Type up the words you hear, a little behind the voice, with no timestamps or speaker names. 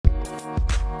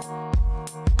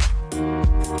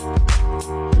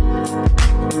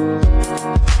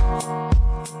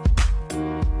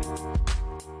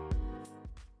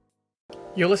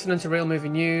You're listening to Real Movie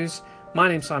News. My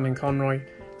name's Simon Conroy.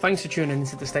 Thanks for tuning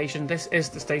into the station. This is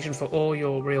the station for all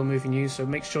your real movie news, so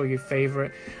make sure you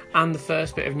favourite. And the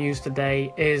first bit of news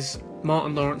today is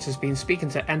Martin Lawrence has been speaking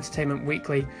to Entertainment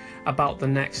Weekly about the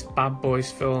next Bad Boys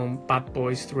film, Bad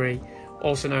Boys 3,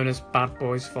 also known as Bad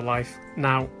Boys for Life.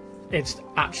 Now, it's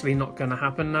actually not going to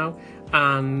happen now,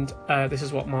 and this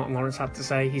is what Martin Lawrence had to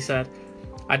say. He said,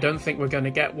 "I don't think we're going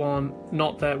to get one,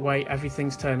 not the way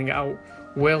everything's turning out.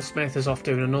 Will Smith is off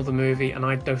doing another movie, and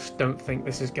I just don't think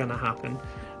this is going to happen."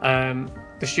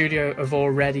 The studio have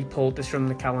already pulled this from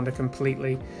the calendar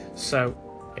completely, so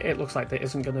it looks like there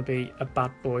isn't going to be a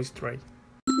Bad Boys 3.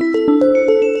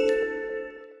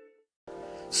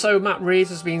 So Matt Reeves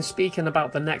has been speaking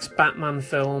about the next Batman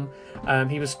film.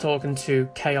 He was talking to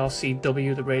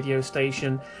KRCW, the radio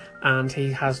station, and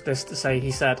he has this to say.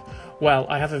 He said, "Well,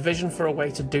 I have a vision for a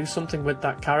way to do something with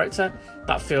that character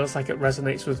that feels like it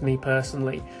resonates with me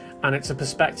personally, and it's a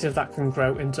perspective that can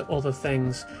grow into other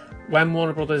things. When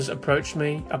Warner Brothers approached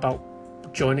me about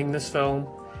joining this film,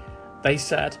 they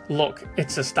said, look,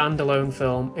 it's a standalone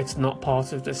film, it's not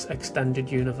part of this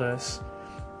extended universe."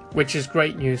 Which is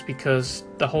great news, because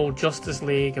the whole Justice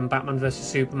League and Batman vs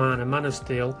Superman and Man of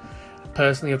Steel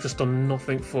personally have just done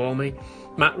nothing for me.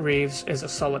 Matt Reeves is a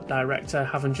solid director,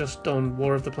 having just done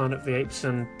War of the Planet of the Apes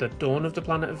and The Dawn of the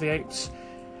Planet of the Apes.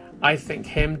 I think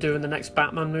him doing the next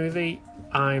Batman movie,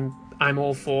 I'm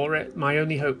all for it. My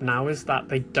only hope now is that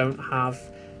they don't have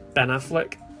Ben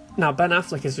Affleck. Now, Ben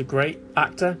Affleck is a great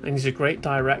actor and he's a great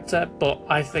director, but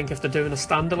I think if they're doing a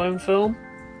standalone film,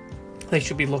 they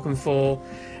should be looking for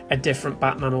a different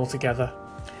Batman altogether.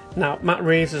 Now, Matt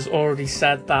Reeves has already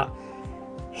said that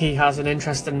he has an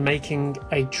interest in making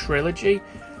a trilogy.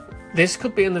 This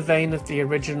could be in the vein of the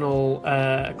original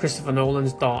Christopher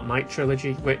Nolan's Dark Knight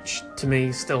trilogy, which to me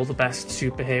is still the best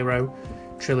superhero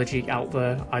trilogy out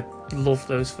there. I love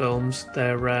those films.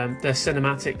 They're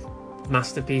cinematic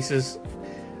masterpieces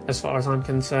as far as I'm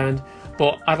concerned.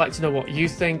 But I'd like to know what you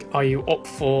think. Are you up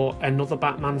for another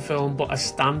Batman film, but a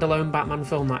standalone Batman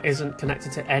film that isn't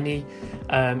connected to any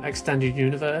extended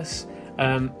universe?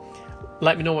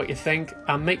 Let me know what you think,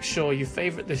 and make sure you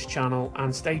favourite this channel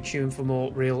and stay tuned for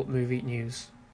more real movie news.